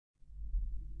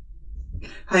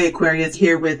Hi Aquarius,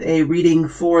 here with a reading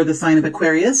for the sign of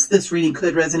Aquarius. This reading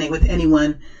could resonate with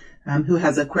anyone who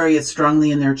has Aquarius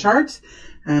strongly in their chart,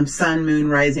 Sun, Moon,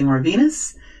 Rising, or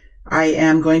Venus. I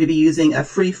am going to be using a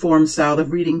free-form style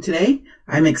of reading today.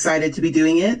 I'm excited to be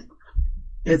doing it.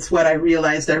 It's what I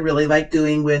realized I really like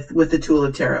doing with the tool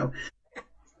of tarot.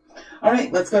 All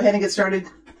right, let's go ahead and get started.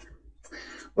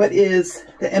 What is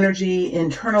the energy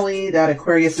internally that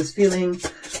Aquarius is feeling?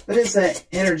 What is the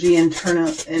energy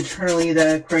internally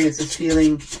that Aquarius is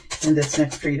feeling in this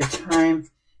next period of time?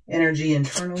 Energy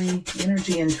internally,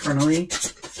 energy internally.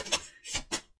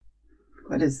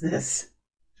 What is this?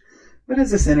 What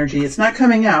is this energy? It's not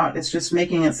coming out. It's just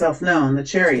making itself known. The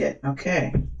Chariot.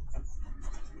 Okay.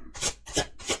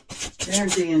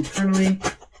 Energy internally.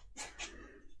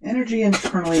 Energy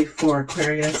internally for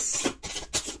Aquarius.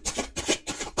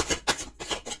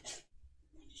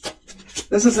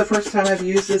 This is the first time I've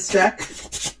used this deck.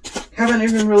 Haven't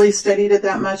even really studied it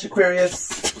that much,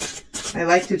 Aquarius. I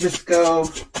like to just go.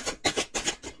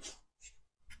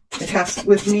 It has,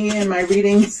 with me and my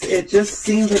readings, it just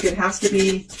seems like it has to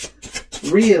be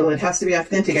real. It has to be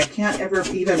authentic. I can't ever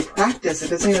even practice. It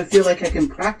doesn't even feel like I can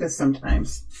practice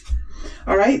sometimes.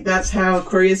 All right, that's how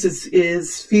Aquarius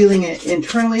is feeling it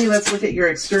internally. Let's look at your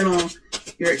external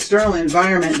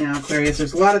environment now, Aquarius.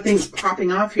 There's a lot of things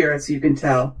popping off here, as you can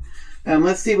tell.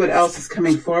 Let's see what else is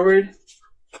coming forward.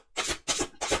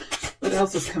 What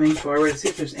else is coming forward? See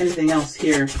if there's anything else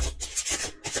here.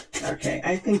 Okay,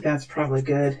 I think that's probably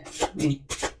good.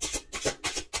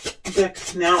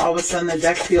 Now all of a sudden the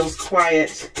deck feels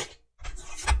quiet.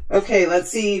 Okay,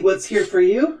 let's see what's here for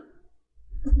you.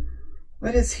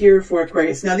 What is here for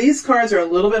Aquarius? Now these cards are a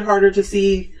little bit harder to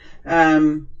see.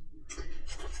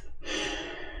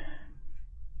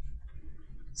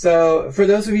 So for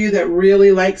those of you that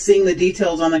really like seeing the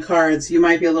details on the cards, you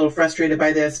might be a little frustrated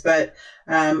by this, but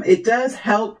it does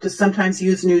help to sometimes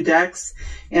use new decks.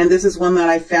 And this is one that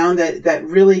I found that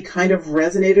really kind of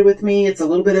resonated with me. It's a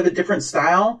little bit of a different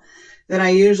style than I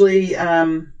usually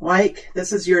like.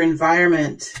 This is your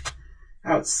environment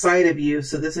outside of you.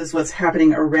 So this is what's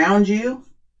happening around you.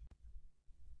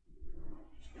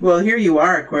 Well, here you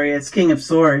are, Aquarius, King of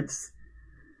Swords.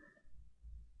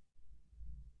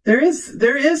 There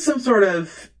is some sort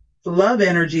of love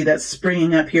energy that's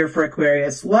springing up here for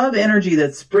Aquarius. Love energy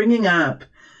that's springing up.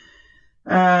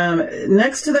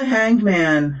 Next to the Hanged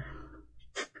Man.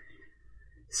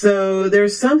 So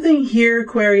there's something here,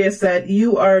 Aquarius, that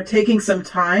you are taking some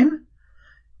time.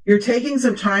 You're taking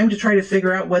some time to try to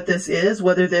figure out what this is,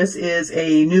 whether this is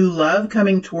a new love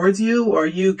coming towards you or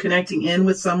you connecting in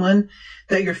with someone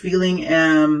that you're feeling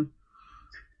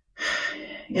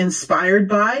inspired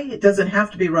by. It doesn't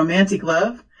have to be romantic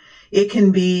love. It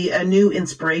can be a new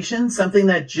inspiration, something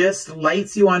that just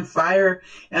lights you on fire.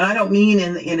 And I don't mean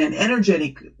in an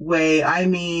energetic way. I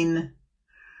mean,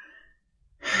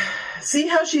 see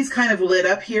how she's kind of lit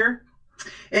up here?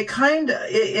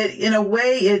 In a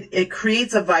way, it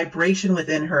creates a vibration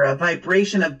within her, a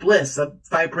vibration of bliss, a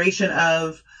vibration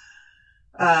of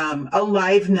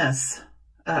aliveness,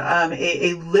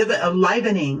 a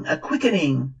livening, a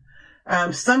quickening.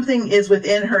 Something is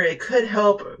within her. It could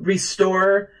help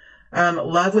restore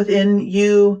love within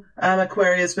you,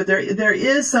 Aquarius, but there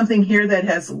is something here that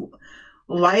has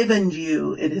livened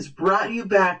you. It has brought you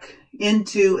back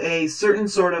into a certain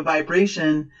sort of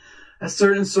vibration, a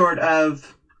certain sort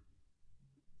of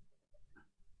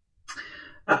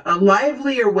a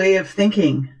livelier way of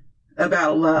thinking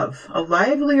about love, a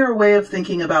livelier way of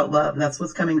thinking about love. That's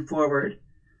what's coming forward.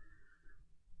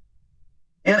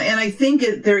 And I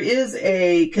think there is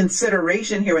a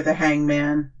consideration here with the Hanged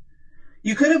Man.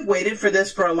 You could have waited for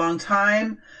this for a long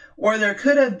time, or there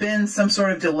could have been some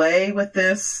sort of delay with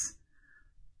this.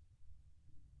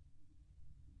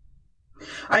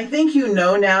 I think you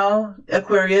know now,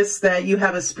 Aquarius, that you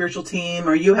have a spiritual team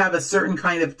or you have a certain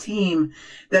kind of team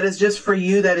that is just for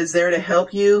you, that is there to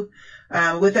help you.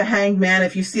 With the Hanged Man,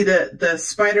 if you see the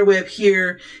spider web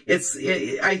here,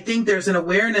 I think there's an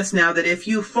awareness now that if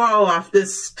you fall off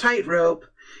this tightrope,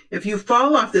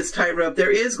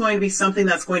 there is going to be something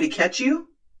that's going to catch you.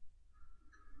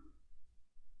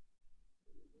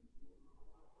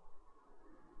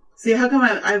 See how come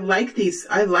I like these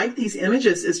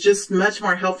images. It's just much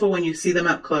more helpful when you see them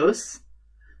up close.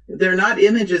 They're not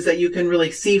images that you can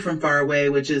really see from far away,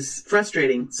 which is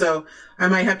frustrating. So I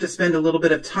might have to spend a little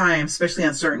bit of time, especially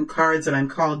on certain cards that I'm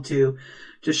called to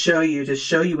show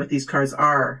you what these cards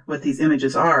are, what these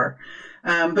images are.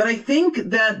 But I think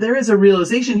that there is a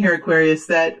realization here, Aquarius,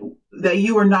 that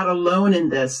you are not alone in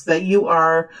this, that you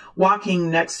are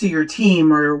walking next to your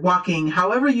team or walking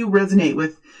however you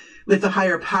resonate the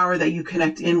higher power that you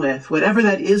connect in with, whatever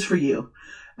that is for you.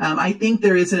 I think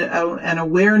there is an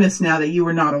awareness now that you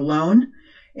are not alone,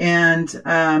 and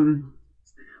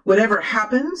whatever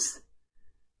happens,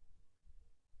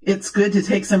 it's good to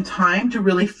take some time to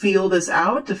really feel this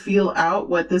out, to feel out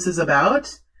what this is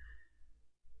about.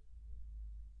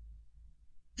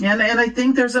 And I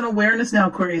think there's an awareness now,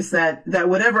 Aquarius, that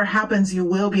whatever happens, you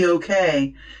will be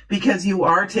okay, because you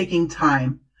are taking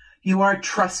time. You are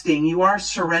trusting, you are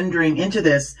surrendering into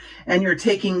this, and you're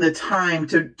taking the time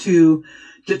to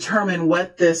determine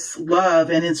what this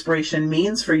love and inspiration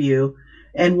means for you,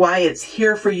 and why it's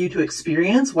here for you to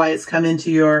experience, why it's come into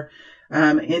your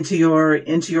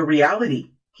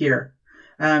reality here.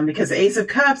 Because the Ace of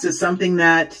Cups is something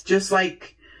that, just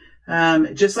like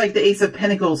the Ace of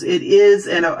Pentacles, it is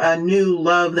a new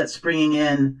love that's springing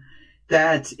in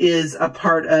that is a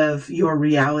part of your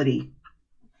reality.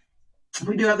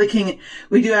 We do have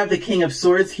the King of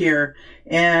Swords here,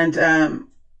 and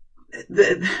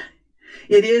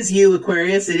it is you,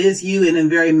 Aquarius. It is you in a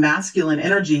very masculine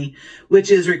energy, which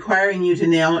is requiring you to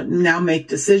now make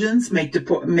decisions, make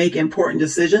important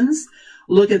decisions.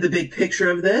 Look at the big picture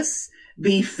of this.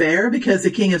 Be fair, because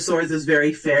the King of Swords is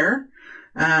very fair.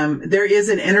 There is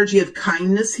an energy of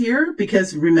kindness here,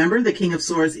 because remember, the King of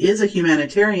Swords is a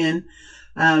humanitarian.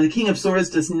 The King of Swords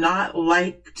does not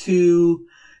like to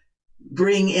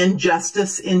bring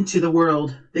injustice into the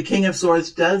world. The King of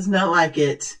Swords does not like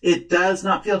it. It does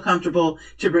not feel comfortable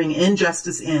to bring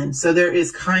injustice in. So there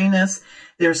is kindness,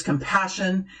 there's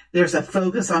compassion, there's a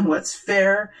focus on what's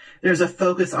fair, there's a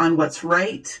focus on what's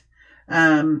right.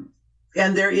 And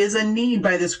there is a need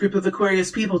by this group of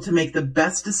Aquarius people to make the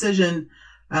best decision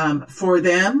for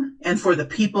them and for the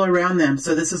people around them.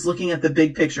 So this is looking at the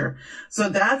big picture. So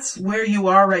that's where you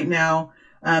are right now,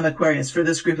 Aquarius, for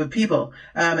this group of people,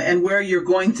 and where you're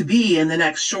going to be in the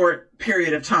next short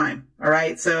period of time. All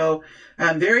right. So,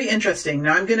 very interesting.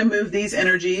 Now I'm going to move these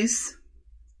energies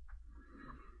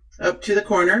up to the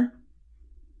corner,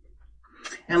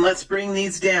 and let's bring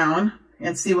these down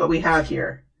and see what we have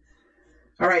here.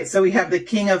 All right. So we have the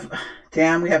King of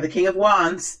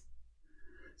Wands.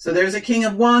 So there's a King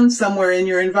of Wands somewhere in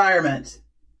your environment.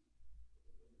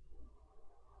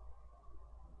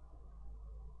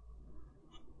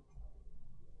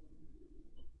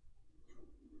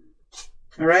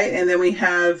 All right, and then we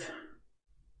have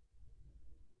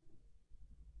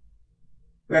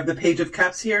the Page of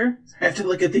Cups here. I have to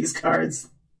look at these cards.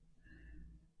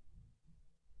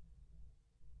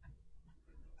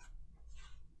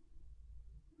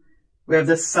 We have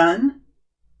the Sun.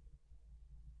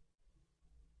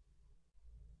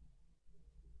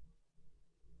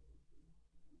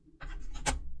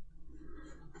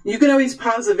 You can always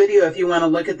pause the video if you want to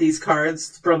look at these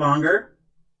cards for longer.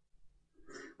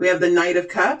 We have the Knight of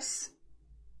Cups.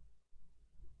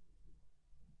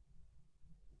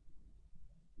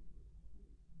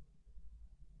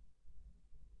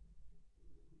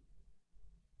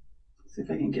 Let's see if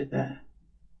I can get that.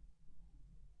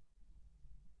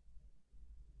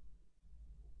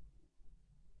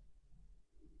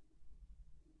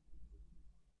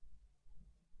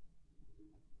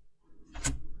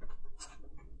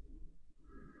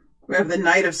 We have the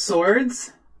Knight of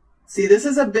Swords. See, this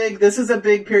is a big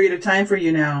period of time for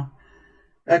you now,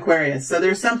 Aquarius. So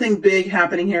there's something big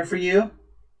happening here for you.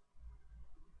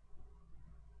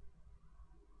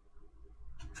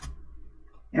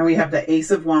 And we have the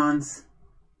Ace of Wands.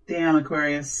 Damn,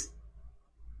 Aquarius.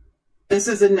 This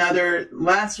is another,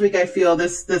 last week I feel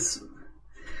this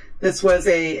was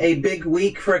a big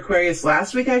week for Aquarius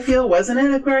last week, I feel, wasn't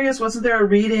it, Aquarius? Wasn't there a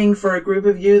reading for a group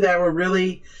of you that were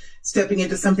really stepping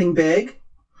into something big?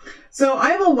 So I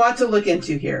have a lot to look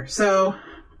into here. So,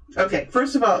 okay,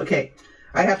 first of all, okay,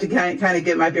 I have to kind of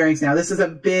get my bearings now. This is a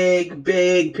big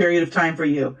period of time for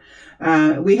you.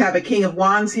 We have a King of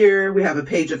Wands here. We have a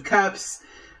Page of Cups.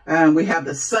 We have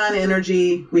the Sun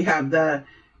energy. We have the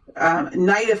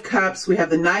Knight of Cups. We have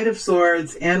the Knight of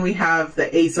Swords, and we have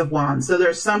the Ace of Wands. So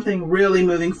there's something really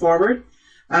moving forward,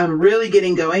 really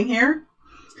getting going here.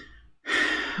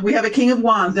 We have a King of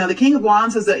Wands. Now, the King of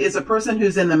Wands is a person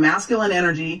who's in the masculine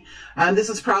energy. This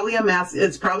is probably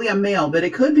it's probably a male, but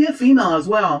it could be a female as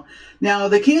well. Now,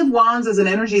 the King of Wands is an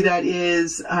energy that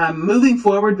is moving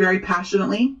forward very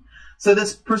passionately. So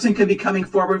this person could be coming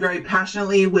forward very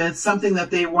passionately with something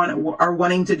that they are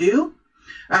wanting to do.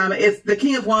 If the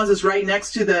King of Wands is right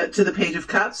next to the Page of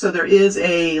Cups, so there is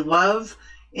a love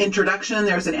introduction.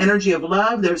 There's an energy of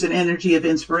love. There's an energy of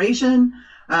inspiration.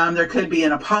 There could be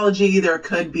an apology. There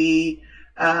could be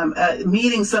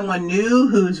meeting someone new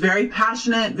who's very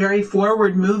passionate, very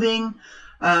forward moving.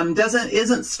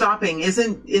 isn't stopping,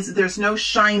 there's no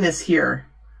shyness here.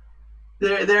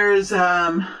 There's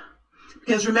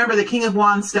because remember, the King of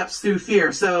Wands steps through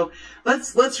fear. So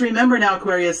let's remember now,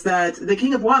 Aquarius, that the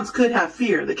King of Wands could have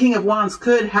fear. The King of Wands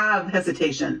could have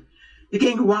hesitation. The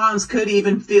King of Wands could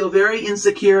even feel very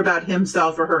insecure about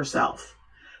himself or herself.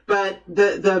 But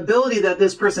the ability that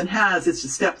this person has is to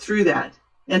step through that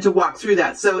and to walk through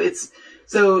that. So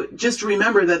just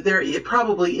remember that it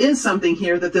probably is something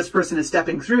here that this person is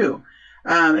stepping through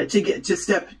to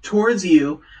step towards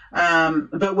you.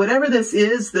 But whatever this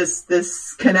is,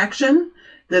 this connection,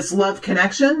 this love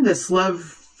connection, this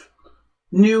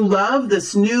new love,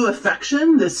 this new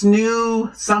affection, this new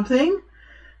something,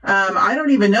 I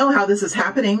don't even know how this is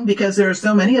happening because there are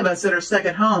so many of us that are stuck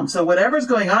at home. So whatever's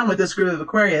going on with this group of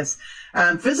Aquarius,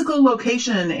 physical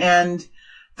location and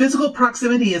physical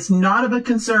proximity is not of a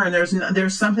concern.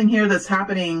 There's something here that's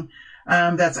happening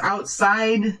that's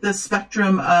outside the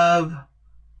spectrum of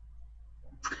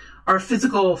our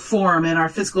physical form and our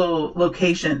physical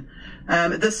location.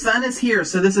 The sun is here,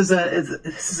 so this is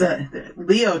a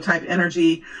Leo type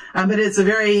energy, but it's a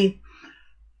very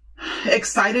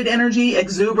excited energy,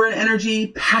 exuberant energy,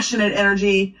 passionate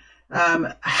energy.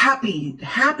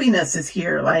 Happiness is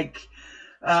here, like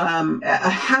a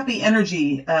happy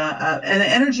energy, an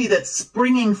energy that's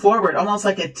springing forward, almost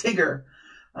like a Tigger,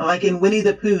 like in Winnie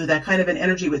the Pooh, that kind of an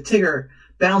energy with Tigger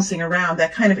bouncing around.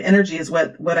 That kind of energy is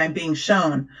what I'm being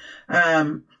shown.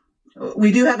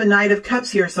 We do have a Knight of Cups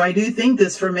here, so I do think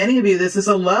this, for many of you, this is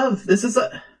a love. This is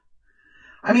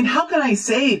I mean, how can I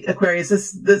say,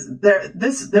 Aquarius,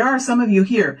 there are some of you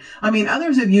here. I mean,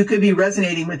 others of you could be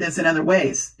resonating with this in other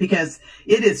ways because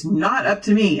it is not up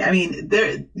to me. I mean,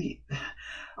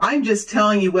 I'm just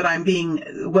telling you what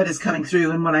is coming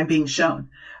through and what I'm being shown.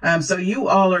 So you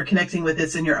all are connecting with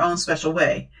this in your own special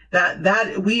way.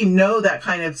 That we know that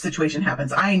kind of situation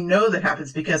happens. I know that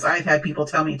happens because I've had people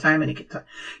tell me time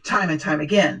and time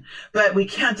again. But we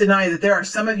can't deny that there are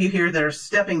some of you here that are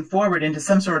stepping forward into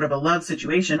some sort of a love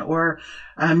situation or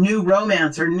new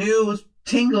romance or new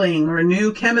tingling or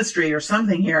new chemistry or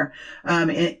something here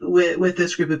with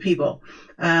this group of people.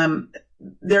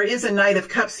 There is a Knight of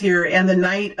Cups here and the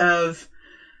Knight of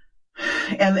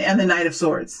the Knight of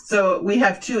Swords. So we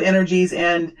have two energies,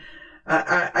 and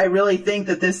I really think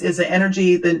that this is an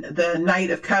energy. The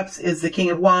Knight of Cups is the King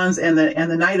of Wands, and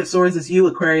the Knight of Swords is you,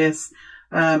 Aquarius.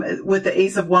 With the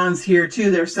Ace of Wands here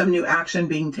too, there's some new action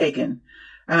being taken.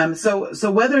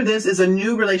 So whether this is a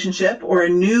new relationship or a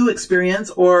new experience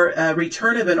or a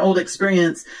return of an old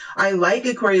experience, I like,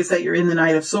 Aquarius, that you're in the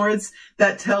Knight of Swords.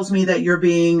 That tells me that you're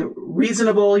being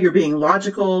reasonable, you're being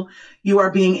logical, you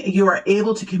are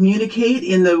able to communicate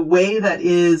in the way that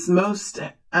is most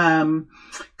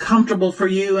comfortable for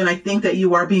you. And I think that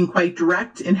you are being quite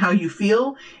direct in how you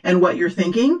feel and what you're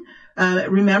thinking.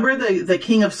 Remember, the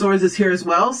King of Swords is here as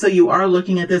well. So you are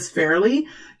looking at this fairly.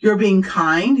 You're being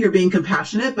kind, you're being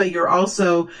compassionate, but you're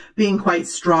also being quite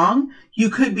strong.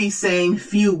 You could be saying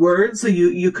few words. So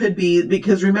you could be,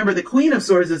 because remember, the Queen of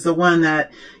Swords is the one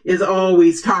that is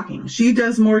always talking. She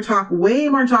does way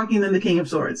more talking than the King of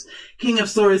Swords. King of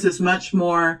Swords is much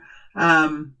more,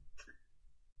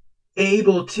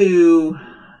 able to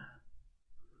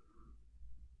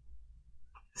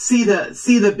see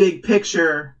the big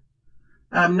picture.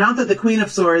 Not that the Queen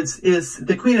of Swords is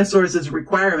a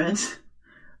requirement.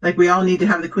 Like, we all need to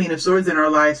have the Queen of Swords in our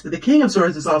lives, but the King of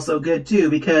Swords is also good too,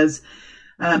 because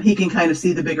he can kind of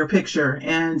see the bigger picture.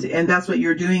 And that's what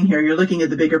you're doing here. You're looking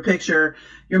at the bigger picture.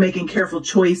 You're making careful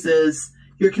choices.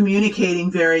 You're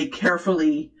communicating very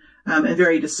carefully, and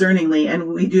very discerningly. And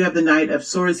we do have the Knight of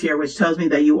Swords here, which tells me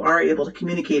that you are able to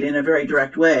communicate in a very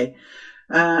direct way.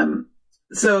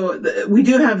 So we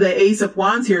do have the Ace of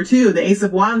Wands here too. The Ace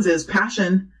of Wands is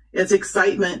passion. It's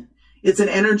excitement. It's an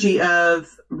energy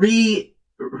of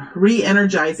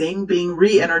re-energizing, being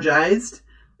re-energized.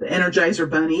 The Energizer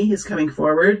Bunny is coming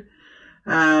forward.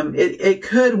 It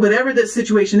could, whatever this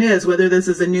situation is, whether this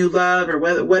is a new love or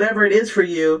whatever it is for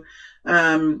you,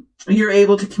 you're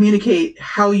able to communicate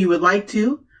how you would like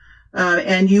to.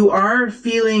 And you are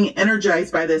feeling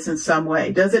energized by this in some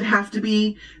way. Does it have to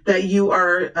be that you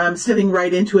are stepping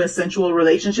right into a sensual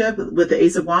relationship with the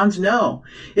Ace of Wands? No.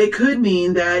 It could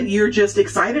mean that you're just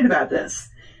excited about this,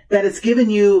 that it's given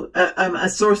you a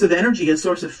source of energy, a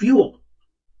source of fuel.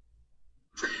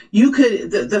 You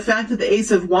could, the fact that the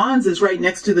Ace of Wands is right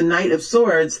next to the Knight of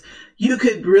Swords, you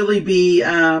could really be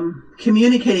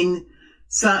communicating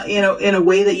in a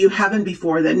way that you haven't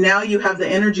before, that now you have the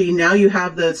energy, now you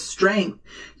have the strength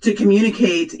to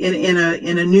communicate in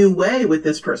a new way with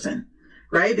this person,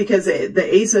 right? Because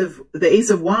the Ace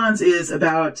of Wands is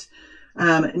about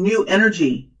new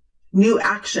energy, new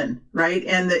action, right?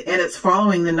 And it's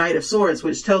following the Knight of Swords,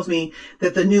 which tells me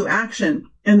that the new action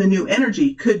and the new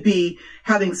energy could be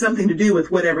having something to do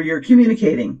with whatever you're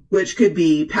communicating, which could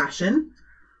be passion.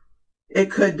 It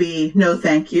could be no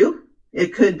thank you.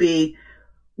 It could be,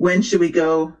 when should we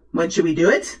go? When should we do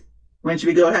it? When should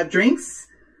we go have drinks?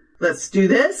 Let's do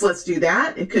this. Let's do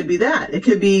that. It could be that. It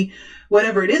could be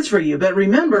whatever it is for you. But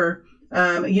remember,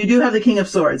 you do have the King of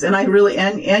Swords, and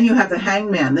and you have the Hanged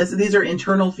Man. These are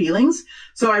internal feelings.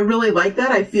 So I really like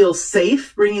that. I feel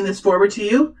safe bringing this forward to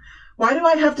you. Why do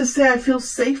I have to say I feel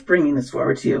safe bringing this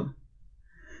forward to you?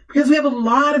 Because we have a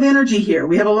lot of energy here.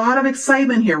 We have a lot of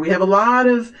excitement here. We have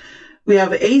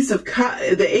the Ace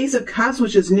of Cups,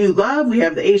 which is new love. We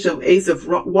have the Ace of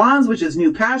Wands, which is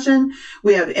new passion.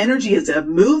 We have energies of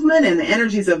movement, and the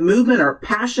energies of movement are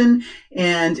passion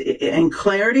and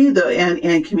clarity,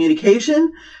 and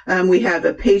communication. We have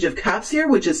a Page of Cups here,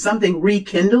 which is something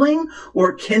rekindling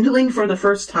or kindling for the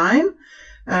first time.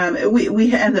 And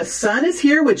the Sun is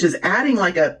here, which is adding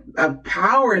like a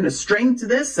power and a strength to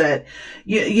this, that,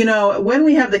 you know, when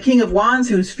we have the King of Wands,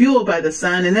 who's fueled by the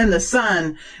Sun, and then the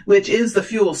Sun, which is the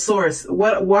fuel source.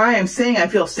 Why I'm saying I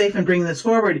feel safe in bringing this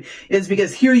forward is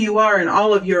because here you are in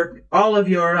all of your,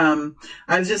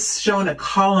 I've just shown a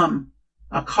column.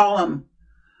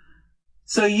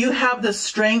 So you have the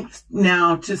strength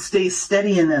now to stay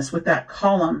steady in this with that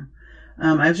column.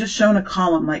 I've just shown a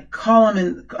column, like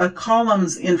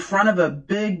columns in front of a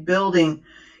big building.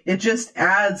 It just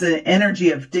adds an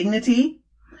energy of dignity.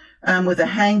 With a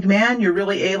Hanged Man, you're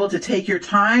really able to take your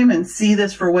time and see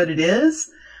this for what it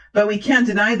is. But we can't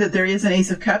deny that there is an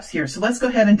Ace of Cups here. So let's go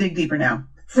ahead and dig deeper now.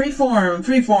 Free form,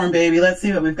 baby. Let's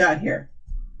see what we've got here.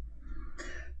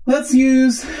 Let's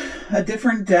use a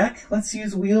different deck. Let's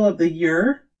use Wheel of the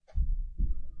Year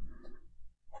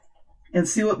and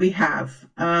see what we have.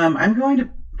 I'm going to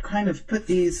kind of put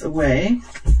these away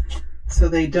so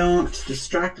they don't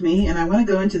distract me. And I want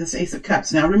to go into this Ace of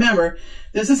Cups. Now remember,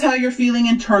 this is how you're feeling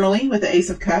internally with the Ace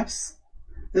of Cups.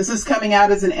 This is coming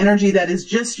out as an energy that is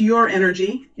just your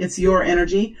energy. It's your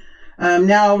energy.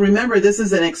 Now remember, this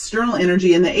is an external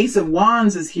energy, and the Ace of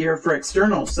Wands is here for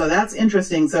external. So that's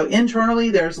interesting. So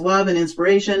internally, there's love and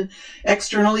inspiration.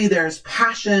 Externally, there's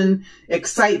passion,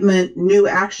 excitement, new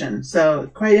action.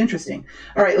 So quite interesting.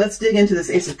 All right, let's dig into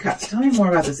this Ace of Cups. Tell me more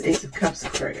about this Ace of Cups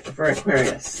for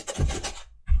Aquarius.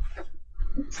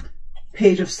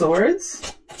 Page of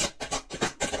Swords.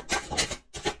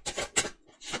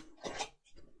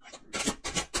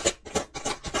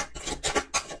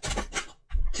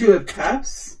 Two of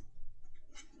Cups.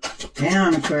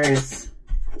 Damn, Aquarius.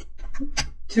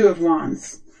 Two of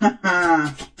Wands.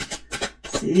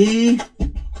 See?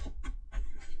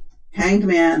 Hanged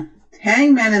Man.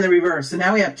 Hanged Man in the reverse. So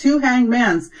now we have two Hanged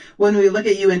Mans when we look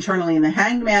at you internally, and the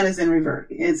Hanged Man is in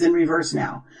reverse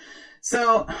now.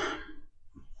 So,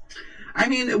 I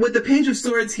mean, with the Page of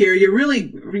Swords here, you're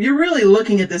really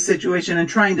looking at this situation and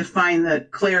trying to find the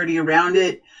clarity around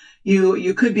it.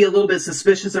 You could be a little bit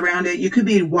suspicious around it. You could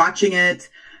be watching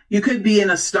it. You could be in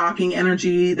a stalking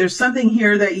energy. There's something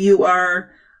here that you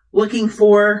are looking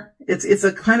for. It's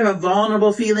a kind of a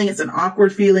vulnerable feeling. It's an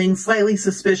awkward feeling, slightly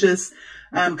suspicious.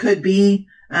 Could be,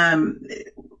 the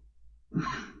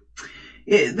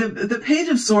Page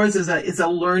of Swords is a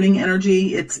learning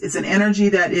energy. It's an energy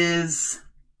that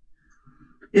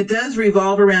it does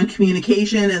revolve around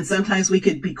communication, and sometimes we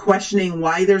could be questioning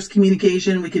why there's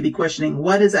communication. We could be questioning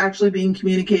what is actually being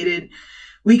communicated.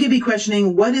 We could be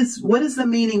questioning what is the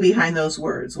meaning behind those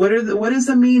words? What is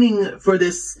the meaning for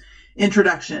this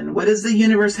introduction? What does the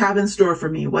universe have in store for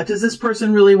me? What does this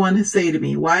person really want to say to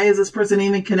me? Why is this person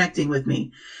even connecting with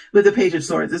me? With the Page of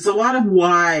Swords, it's a lot of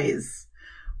whys.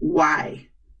 Why?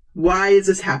 Why is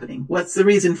this happening? What's the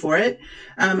reason for it?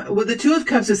 Well, the Two of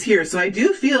Cups is here. So I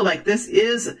do feel like this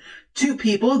is two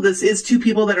people. This is two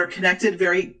people that are connected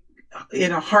very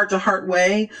in a heart-to-heart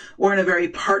way, or in a very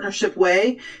partnership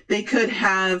way. They could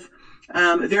have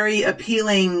very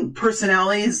appealing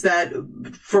personalities that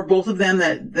for both of them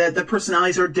that the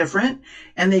personalities are different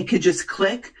and they could just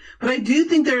click. But I do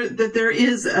think there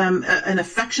is an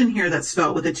affection here that's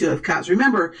felt with the Two of Cups.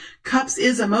 Remember, Cups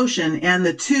is emotion, and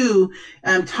the two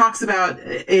talks about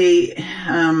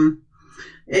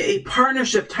a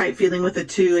partnership type feeling with the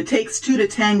two. It takes two to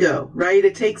tango, right?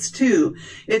 It takes two.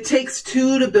 It takes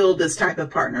two to build this type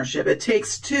of partnership. It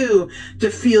takes two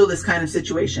to feel this kind of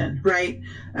situation, right?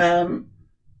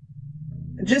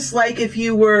 Just like if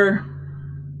you were,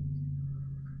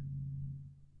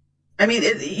 I mean,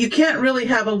 you can't really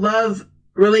have a love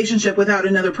relationship without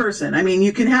another person. I mean,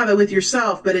 you can have it with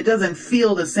yourself, but it doesn't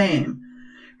feel the same,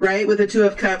 right? With the Two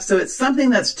of Cups. So it's something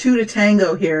that's two to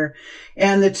tango here.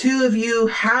 And the two of you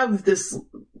have this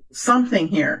something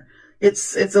here.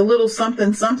 It's a little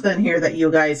something here that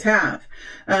you guys have.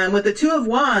 With the Two of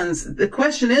Wands, the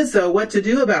question is though, what to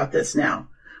do about this now?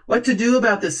 What to do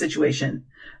about this situation?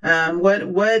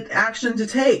 What action to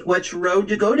take? Which road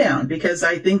to go down? Because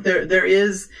I think there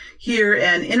is here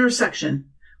an intersection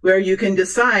where you can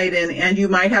decide, and you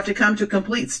might have to come to a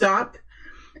complete stop,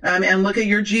 and look at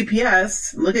your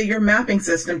GPS, look at your mapping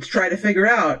system to try to figure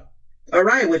out, all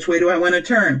right, which way do I want to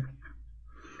turn?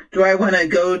 Do I want to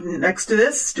go next to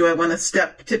this? Do I want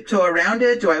to tiptoe around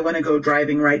it? Do I want to go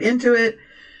driving right into it?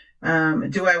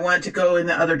 Do I want to go in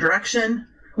the other direction?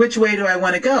 Which way do I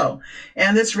want to go?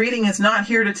 And this reading is not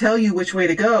here to tell you which way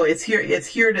to go. It's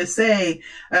here to say,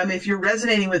 if you're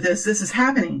resonating with this, this is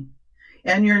happening.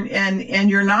 And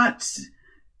you're not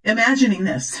imagining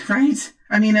this, right?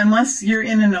 I mean, unless you're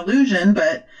in an illusion,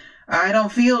 but I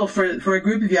don't feel for a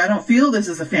group of you, I don't feel this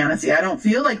is a fantasy. I don't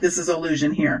feel like this is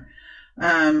illusion here.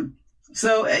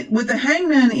 So with the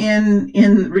Hangman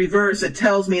in reverse, it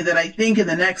tells me that I think in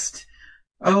the next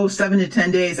 7 to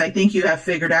 10 days, I think you have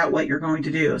figured out what you're going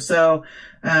to do. So,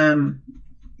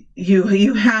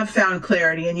 you have found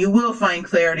clarity, and you will find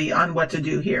clarity on what to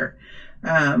do here.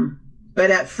 But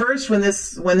at first, when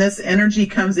this energy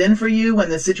comes in for you, when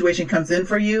this situation comes in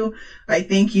for you, I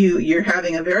think you're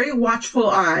having a very watchful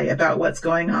eye about what's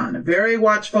going on. A very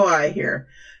watchful eye here,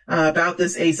 about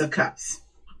this Ace of Cups.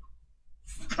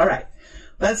 All right.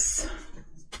 Let's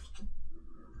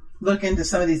look into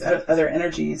some of these other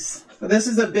energies. So this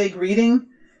is a big reading.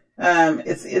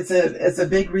 It's a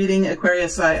big reading,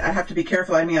 Aquarius. So I have to be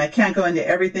careful. I mean, I can't go into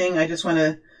everything. I just want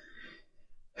to,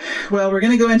 well, we're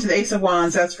going to go into the Ace of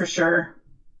Wands, that's for sure.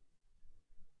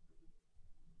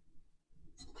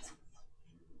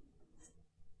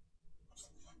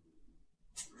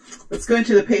 Let's go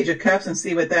into the Page of Cups and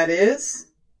see what that is.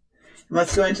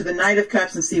 Let's go into the Knight of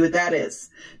Cups and see what that is.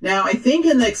 Now, I think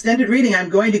in the extended reading, I'm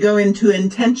going to go into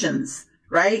intentions,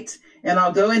 right? And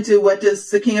I'll go into what does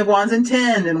the King of Wands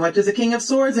intend and what does the King of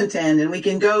Swords intend. And we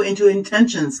can go into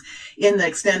intentions in the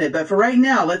extended. But for right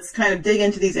now, let's kind of dig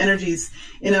into these energies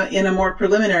in a more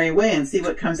preliminary way and see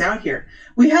what comes out here.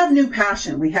 We have new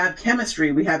passion. We have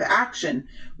chemistry. We have action.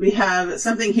 We have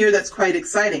something here that's quite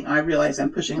exciting. I realize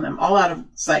I'm pushing them all out of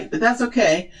sight, but that's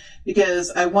okay because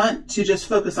I want to just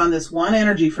focus on this one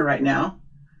energy for right now.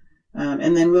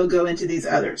 And then we'll go into these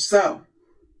others. So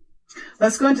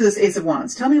let's go into this Ace of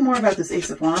Wands. Tell me more about this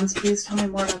Ace of Wands, please. Tell me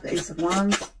more about the Ace of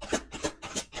Wands.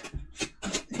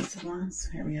 The Ace of Wands.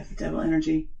 Here we have the Devil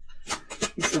energy.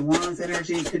 Ace of Wands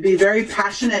energy could be very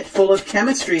passionate, full of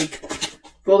chemistry,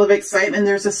 full of excitement.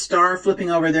 There's a star flipping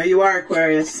over. There you are,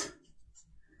 Aquarius.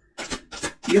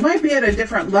 You might be at a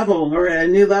different level or at a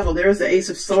new level. There's the Ace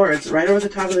of Swords right over the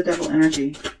top of the Devil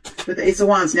energy. With the Ace of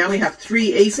Wands. Now we have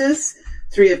 3 aces.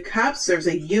 3 of Cups, there's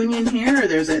a union here,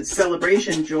 there's a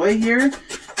celebration, joy here.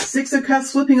 6 of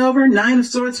Cups flipping over, 9 of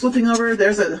Swords flipping over,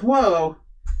 there's a, whoa,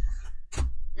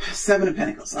 7 of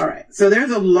Pentacles. All right, so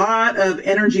there's a lot of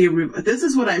energy. This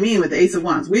is what I mean with the Ace of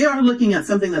Wands. We are looking at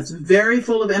something that's very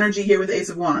full of energy here with the Ace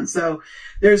of Wands. So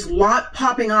there's a lot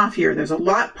popping off here. There's a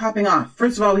lot popping off.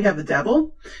 First of all, we have the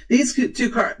Devil. These two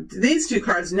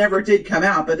cards never did come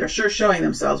out, but they're sure showing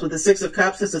themselves. With the 6 of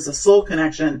Cups, this is a soul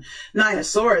connection. 9 of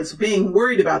Swords, being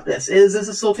worried about this. Is this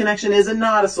a soul connection? Is it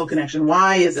not a soul connection?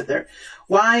 Why is it there?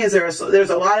 Why is there there's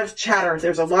a lot of chatter.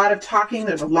 There's a lot of talking.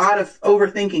 There's a lot of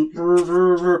overthinking.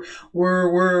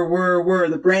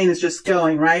 The brain is just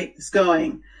going, right? It's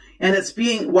going. And it's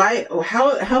being, why,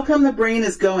 how come the brain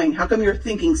is going? How come you're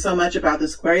thinking so much about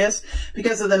this, Aquarius?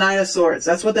 Because of the 9 of Swords.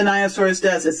 That's what the 9 of Swords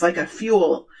does. It's like a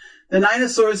fuel. The 9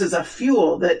 of Swords is a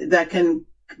fuel that can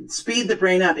speed the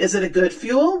brain up. Is it a good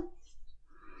fuel?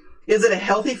 Is it a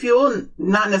healthy fuel?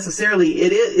 Not necessarily.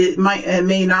 It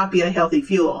may not be a healthy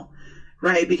fuel,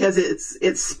 right? Because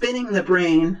it's spinning the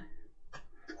brain.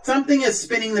 Something is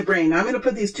spinning the brain. Now I'm going to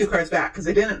put these 2 cards back because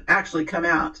they didn't actually come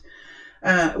out.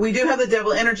 We do have the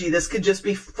Devil energy. This could just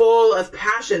be full of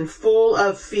passion, full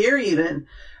of fear even.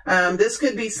 This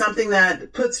could be something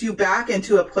that puts you back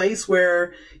into a place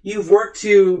where you've worked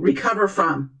to recover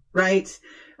from, right?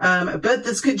 But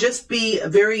this could just be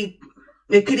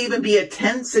it could even be a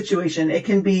tense situation. It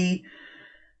can be,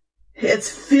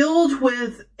 it's filled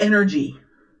with energy.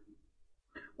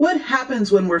 What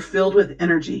happens when we're filled with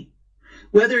energy?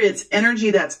 Whether it's energy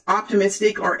that's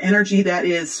optimistic or energy that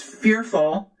is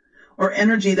fearful, or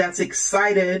energy that's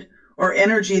excited, or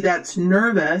energy that's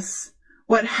nervous,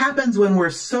 what happens when we're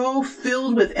so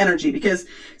filled with energy, because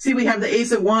see, we have the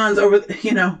Ace of Wands over,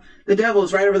 you know, the devil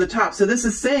is right over the top. So this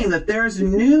is saying that there's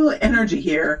new energy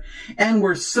here and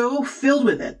we're so filled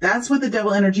with it. That's what the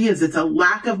devil energy is. It's a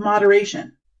lack of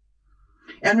moderation.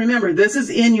 And remember, this is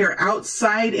in your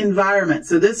outside environment.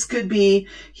 So this could be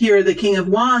here, the King of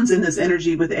Wands in this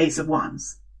energy with the Ace of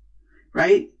Wands,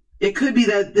 right? It could be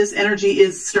that this energy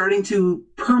is starting to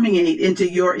permeate into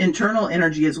your internal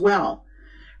energy as well,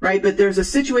 right? But there's a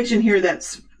situation here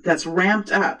that's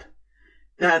ramped up,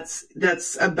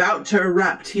 that's about to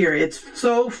erupt here. It's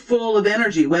so full of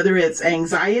energy, whether it's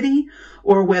anxiety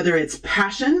or whether it's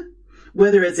passion,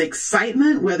 whether it's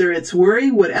excitement, whether it's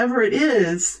worry, whatever it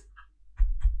is,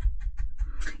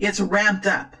 it's ramped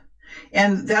up.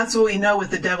 And that's what we know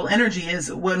with the devil energy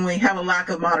is when we have a lack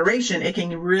of moderation, it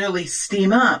can really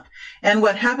steam up. And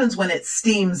what happens when it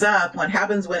steams up, what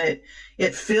happens when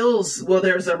it fills, well,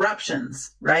 there's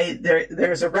eruptions, right?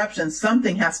 There's eruptions.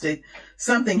 Something has to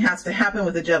happen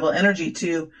with the devil energy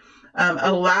to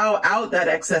allow out that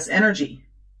excess energy,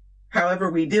 however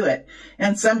we do it.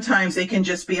 And sometimes it can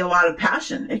just be a lot of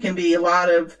passion. It can be a lot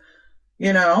of,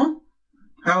 you know,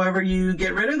 however you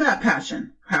get rid of that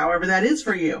passion, however that is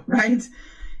for you, right?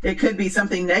 It could be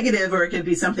something negative or it could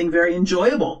be something very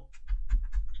enjoyable,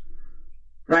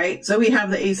 right? So we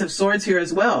have the Ace of Swords here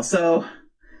as well. So,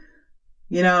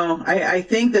 you know, I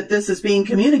think that this is being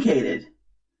communicated.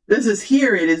 This is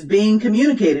here. It is being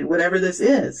communicated, whatever this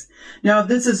is. Now, if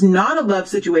this is not a love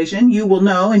situation, you will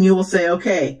know and you will say,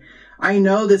 okay, I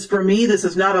know this for me. This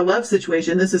is not a love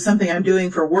situation. This is something I'm doing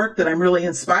for work that I'm really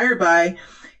inspired by.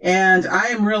 And I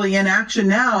am really in action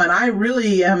now, and I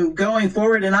really am going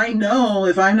forward. And I know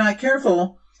if I'm not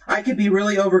careful, I could be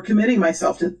really overcommitting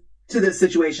myself to this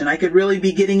situation. I could really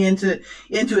be getting into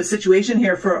a situation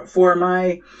here for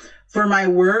my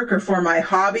work or for my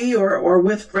hobby or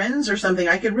with friends or something.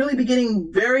 I could really be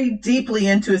getting very deeply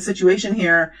into a situation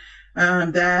here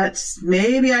that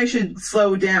maybe I should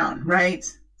slow down, right?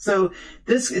 So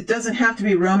it doesn't have to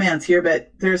be romance here,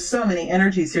 but there's so many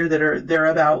energies here that they're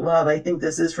about love. I think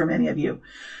this is for many of you.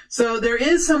 So there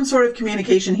is some sort of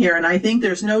communication here, and I think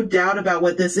there's no doubt about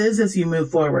what this is as you move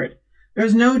forward.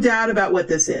 There's no doubt about what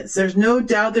this is. There's no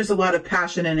doubt there's a lot of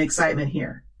passion and excitement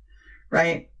here,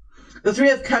 right? The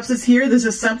Three of Cups is here. This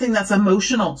is something that's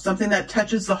emotional, something that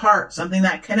touches the heart, something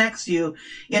that connects you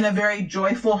in a very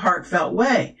joyful, heartfelt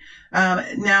way.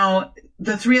 Now,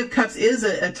 the Three of Cups is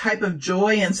a type of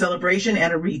joy and celebration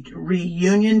and a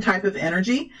reunion type of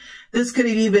energy. This could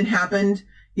have even happened,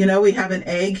 you know, we have an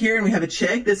egg here and we have a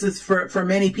chick. This is for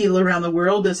many people around the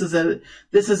world. This is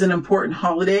an important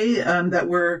holiday, that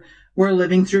we're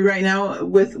living through right now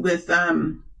with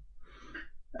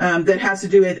that has to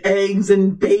do with eggs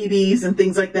and babies and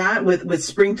things like that with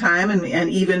springtime and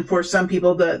even for some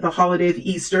people, the holiday of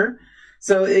Easter.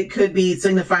 So it could be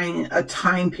signifying a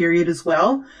time period as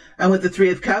well, with the Three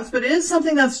of Cups, but it is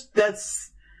something that's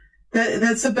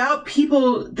about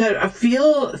people that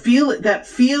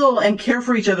feel and care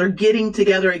for each other getting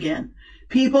together again.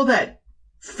 People that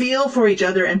feel for each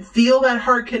other and feel that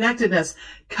heart connectedness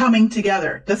coming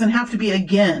together. Doesn't have to be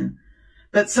again,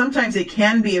 but sometimes it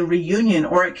can be a reunion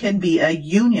or it can be a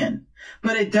union,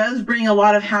 but it does bring a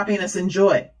lot of happiness and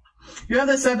joy. You have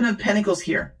the Seven of Pentacles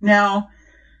here. Now,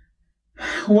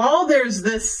 while there's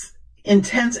this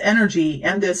intense energy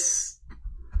and this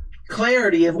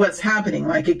clarity of what's happening,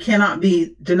 like it cannot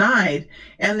be denied,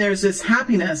 and there's this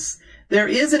happiness, there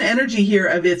is an energy here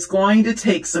of it's going to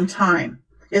take some time.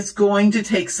 It's going to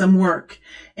take some work.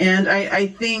 And I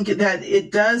think that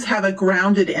it does have a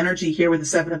grounded energy here with the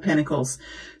Seven of Pentacles.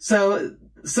 So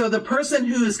the person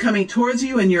who is coming towards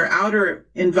you in your outer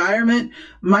environment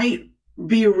might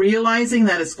be realizing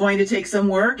that it's going to take some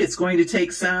work. It's going to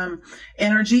take some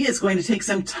energy. It's going to take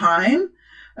some time.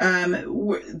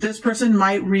 This person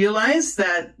might realize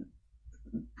that,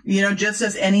 you know, just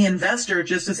as any investor,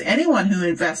 just as anyone who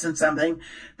invests in something,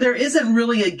 there isn't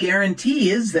really a guarantee,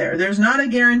 is there? There's not a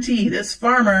guarantee. This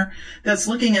farmer that's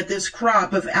looking at this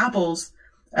crop of apples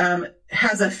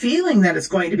has a feeling that it's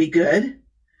going to be good,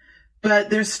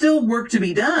 but there's still work to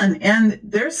be done, and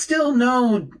there's still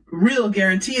no real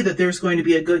guarantee that there's going to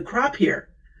be a good crop here.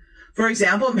 For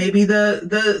example, maybe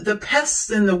the pests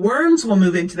and the worms will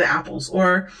move into the apples,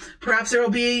 or perhaps there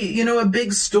will be, you know, a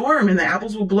big storm and the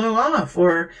apples will blow off,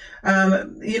 or,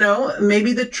 you know,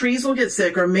 maybe the trees will get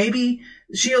sick, or maybe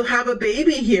she'll have a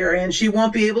baby here and she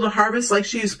won't be able to harvest like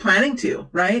she was planning to,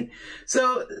 right?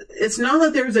 So it's not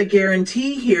that there's a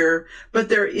guarantee here, but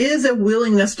there is a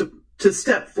willingness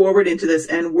step forward into this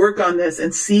and work on this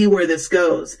and see where this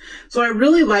goes. So I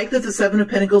really like that the Seven of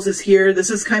Pentacles is here. This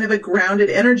is kind of a grounded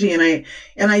energy,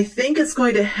 and I think it's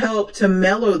going to help to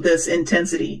mellow this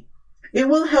intensity. It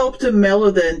will help to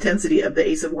mellow the intensity of the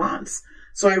Ace of Wands.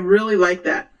 So I really like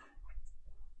that.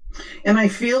 And I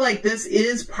feel like this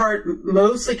is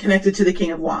mostly connected to the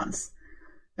King of Wands.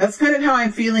 That's kind of how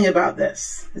I'm feeling about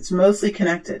this. It's mostly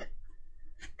connected.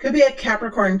 Could be a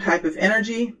Capricorn type of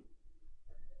energy.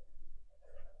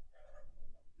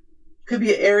 Could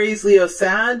be Aries, Leo,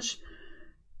 Sag.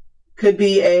 Could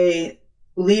be a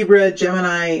Libra,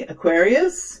 Gemini,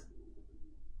 Aquarius.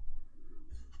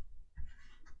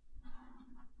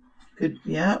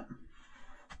 Yeah.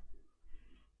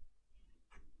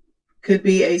 Could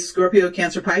be a Scorpio,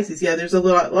 Cancer, Pisces. Yeah, there's a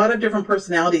lot of different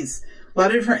personalities, a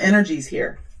lot of different energies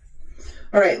here.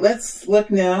 All right, let's look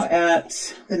now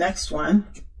at the next one.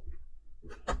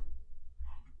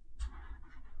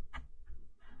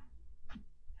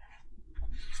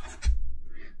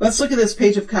 Let's look at this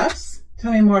Page of Cups.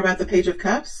 Tell me more about the Page of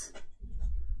Cups.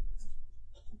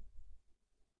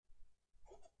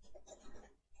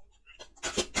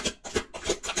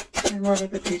 Tell me more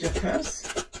about the Page of Cups.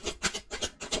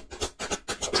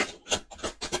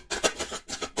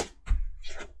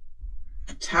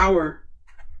 Tower.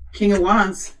 King of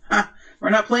Wands. We're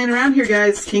not playing around here,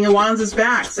 guys. King of Wands is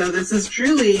back. So this is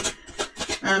truly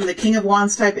the King of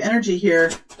Wands type energy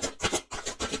here.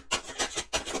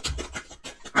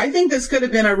 I think this could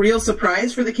have been a real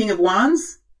surprise for the King of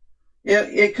Wands.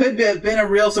 It could have been a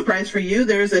real surprise for you.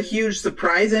 There's a huge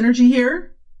surprise energy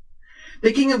here.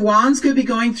 The King of Wands could be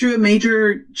going through a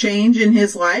major change in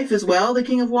his life as well, the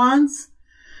King of Wands.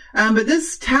 But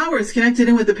this Tower is connected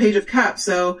in with the Page of Cups.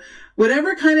 So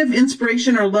whatever kind of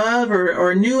inspiration or love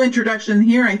or new introduction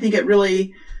here, I think it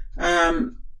really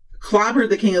clobbered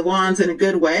the King of Wands in a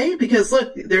good way, because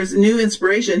look, there's new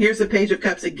inspiration. Here's the Page of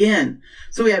Cups again.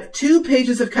 So we have two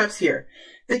Pages of Cups here.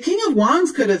 The King of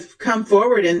Wands could have come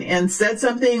forward and said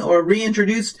something or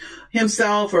reintroduced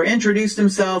himself or introduced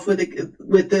himself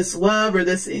with this love or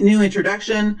this new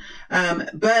introduction.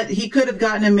 But he could have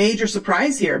gotten a major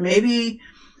surprise here. Maybe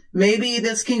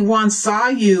this King of Wands saw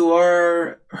you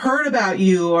or heard about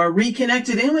you or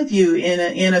reconnected in with you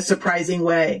in a surprising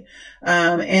way.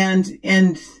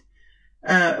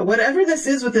 Whatever this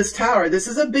is with this Tower, this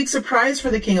is a big surprise for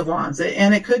the King of Wands,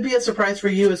 and it could be a surprise for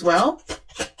you as well.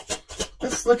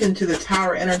 Let's look into the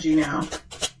Tower energy now.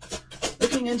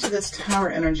 Looking into this Tower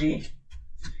energy.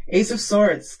 Ace of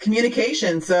Swords,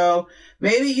 communication. So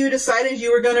maybe you decided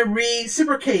you were going to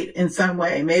reciprocate in some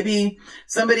way. Maybe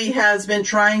somebody has been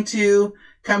trying to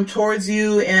come towards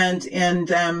you and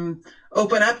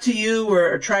open up to you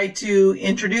or try to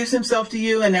introduce himself to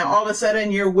you, and now all of a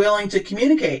sudden you're willing to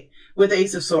communicate with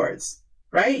Ace of Swords,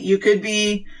 right?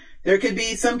 There could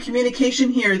be some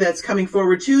communication here that's coming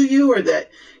forward to you, or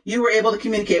that you were able to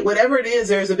communicate. Whatever it is,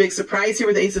 there's a big surprise here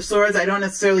with Ace of Swords. I don't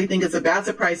necessarily think it's a bad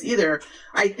surprise either.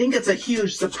 I think it's a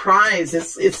huge surprise.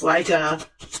 It's like oh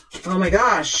my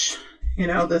gosh, you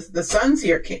know, the Sun's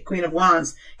here, Queen of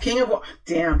Wands, King of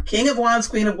Wands,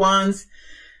 Queen of Wands.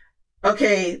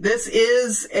 Okay, this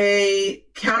is a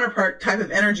counterpart type of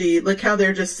energy. Look how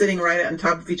they're just sitting right on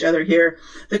top of each other here.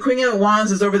 The Queen of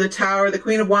Wands is over the Tower. The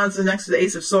Queen of Wands is next to the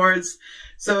Ace of Swords.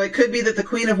 So it could be that the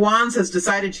Queen of Wands has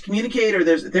decided to communicate, or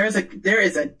there is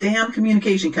a damn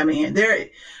communication coming in.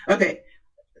 Okay,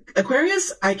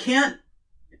 Aquarius, I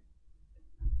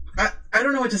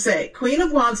don't know what to say. Queen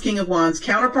of Wands, King of Wands,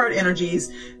 counterpart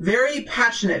energies, very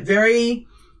passionate, very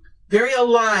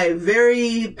alive,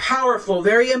 very powerful,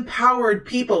 very empowered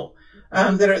people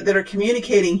that are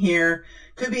communicating here.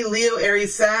 Could be Leo,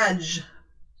 Aries, Sag.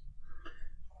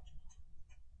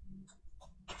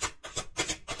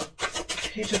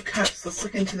 Page of Cups. Let's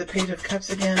look into the Page of Cups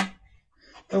again.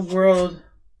 The World.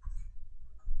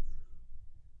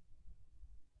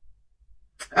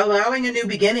 Allowing a new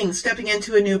beginning, stepping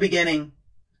into a new beginning.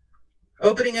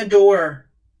 Opening a door.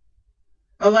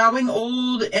 Allowing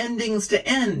old endings to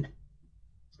end.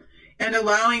 And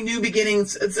allowing new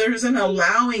beginnings. There's an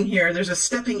allowing here. There's a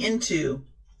stepping into.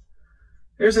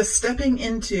 There's a stepping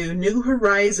into new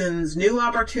horizons, new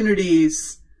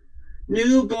opportunities,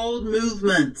 new bold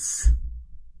movements.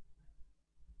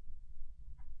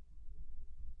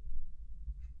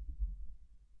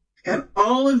 And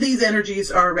all of these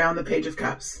energies are around the Page of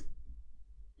Cups.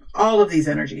 All of these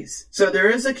energies. So there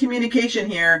is a communication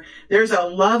here. There's a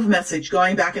love message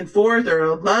going back and forth, or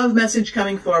a love message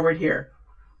coming forward here.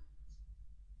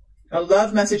 A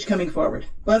love message coming forward.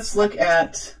 Let's look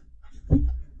at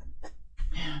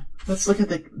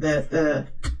the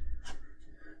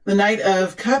Knight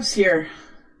of Cups here.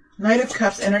 Knight of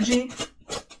Cups energy.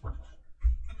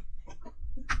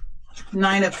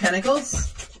 Nine of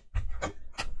Pentacles.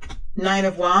 Nine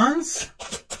of Wands.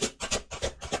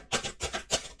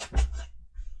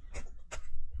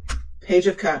 Page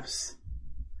of Cups.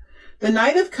 The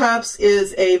Knight of Cups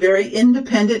is a very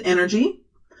independent energy.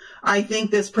 I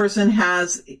think this person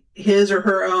has his or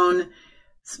her own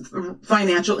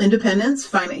financial independence.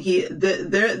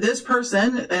 This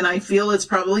person, and I feel it's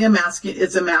probably a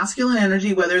masculine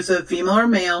energy, whether it's a female or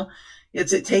male.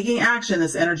 It's taking action,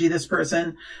 this energy, this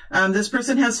person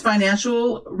has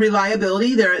financial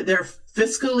reliability. They're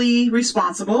fiscally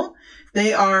responsible.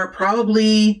 They are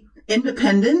probably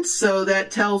independent. So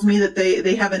that tells me that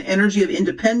they have an energy of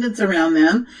independence around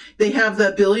them. They have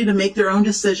the ability to make their own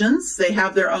decisions. They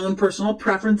have their own personal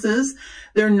preferences.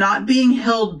 They're not being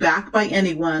held back by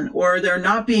anyone, or they're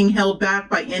not being held back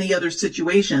by any other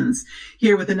situations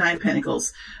here with the Nine of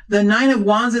Pentacles. The Nine of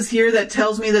Wands is here. That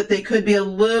tells me that they could be a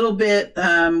little bit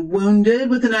wounded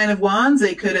with the Nine of Wands.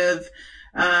 They could have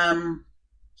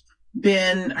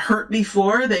been hurt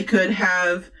before. They could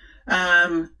have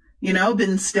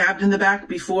been stabbed in the back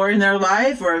before in their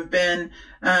life, or have been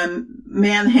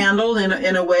manhandled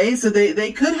in a way. So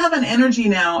they could have an energy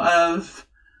now of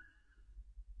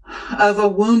a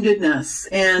woundedness,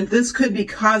 and this could be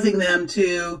causing them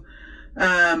to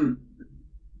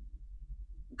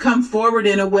come forward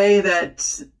in a way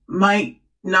that might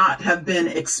not have been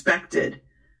expected.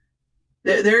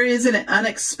 There is an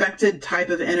unexpected type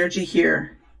of energy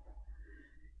here,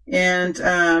 and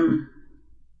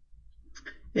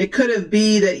it could have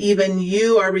been that even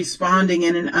you are responding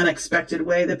in an unexpected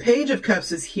way. The Page of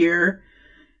Cups is here.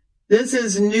 This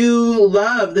is new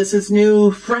love. This is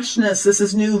new freshness. This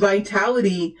is new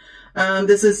vitality.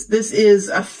 This is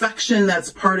affection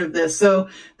that's part of this. So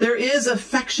there is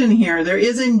affection here. There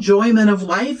is enjoyment of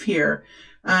life here.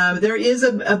 There is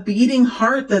a beating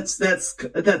heart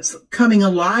that's coming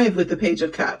alive with the Page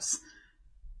of Cups.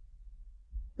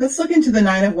 Let's look into the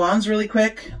Nine of Wands really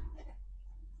quick.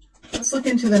 Let's look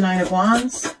into the Nine of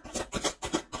Wands.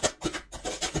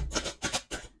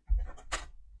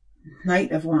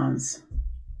 Knight of Wands.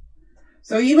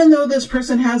 So even though this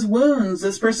person has wounds,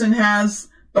 this person has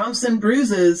bumps and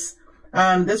bruises,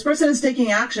 this person is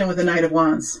taking action with the Knight of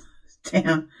Wands.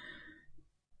 Damn.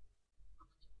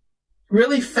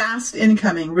 Really fast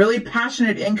incoming, really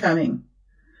passionate incoming.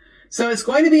 So it's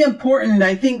going to be important.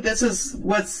 I think this is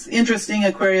what's interesting,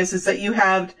 Aquarius, is that you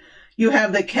have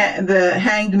the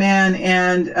Hanged Man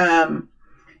and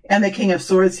the King of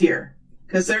Swords here,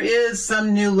 because there is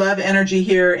some new love energy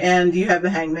here, and you have the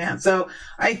Hanged Man. So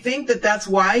I think that that's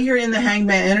why you're in the Hanged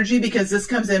Man energy, because this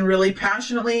comes in really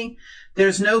passionately.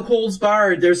 There's no holds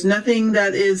barred. There's nothing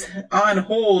that is on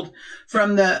hold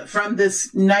from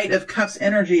this Knight of Cups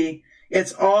energy.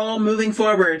 It's all moving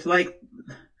forward. Like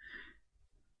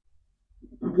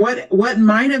what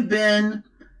might have been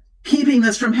keeping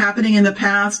this from happening in the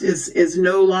past is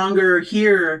no longer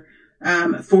here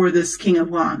for this King of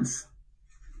Wands.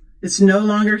 It's no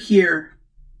longer here.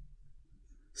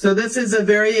 So this is a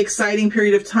very exciting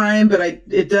period of time, but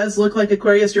it does look like,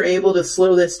 Aquarius, you're able to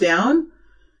slow this down.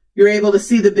 You're able to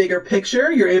see the bigger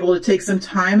picture. You're able to take some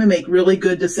time and make really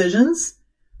good decisions.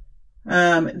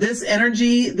 This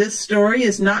energy, this story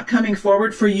is not coming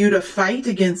forward for you to fight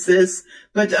against this,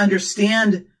 but to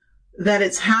understand that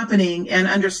it's happening and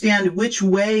understand which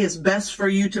way is best for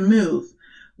you to move.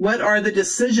 What are the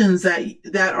decisions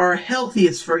that are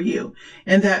healthiest for you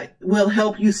and that will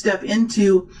help you step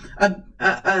into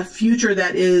a future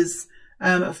that is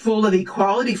full of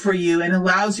equality for you and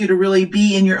allows you to really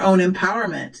be in your own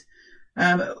empowerment.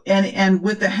 And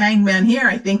with the Hanged Man here,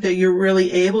 I think that you're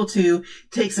really able to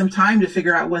take some time to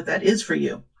figure out what that is for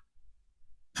you.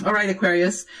 All right,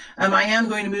 Aquarius, I am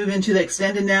going to move into the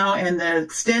extended now, and the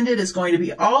extended is going to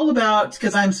be all about,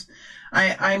 because I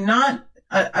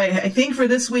think for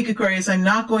this week, Aquarius, I'm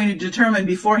not going to determine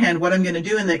beforehand what I'm going to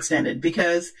do in the extended,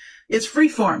 because it's free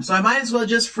form. So I might as well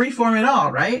just free form it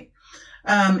all, right?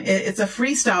 It's a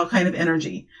freestyle kind of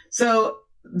energy. So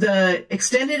the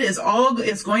extended is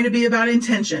going to be about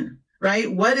intention, right?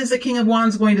 What is the King of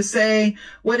Wands going to say?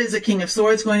 What is the King of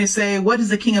Swords going to say? What does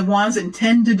the King of Wands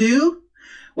intend to do?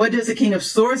 What does the King of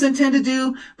Swords intend to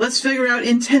do? Let's figure out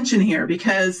intention here,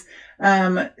 because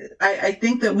I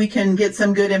think that we can get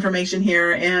some good information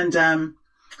here, and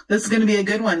this is going to be a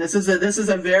good one. This is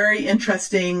a very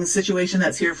interesting situation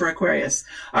that's here for Aquarius.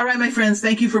 All right, my friends,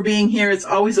 thank you for being here. It's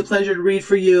always a pleasure to read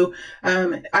for you.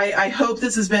 I hope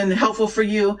this has been helpful for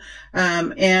you,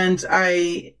 and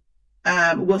I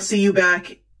will see you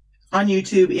back on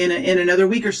YouTube in another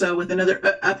week or so with another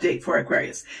update for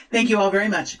Aquarius. Thank you all very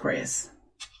much, Aquarius.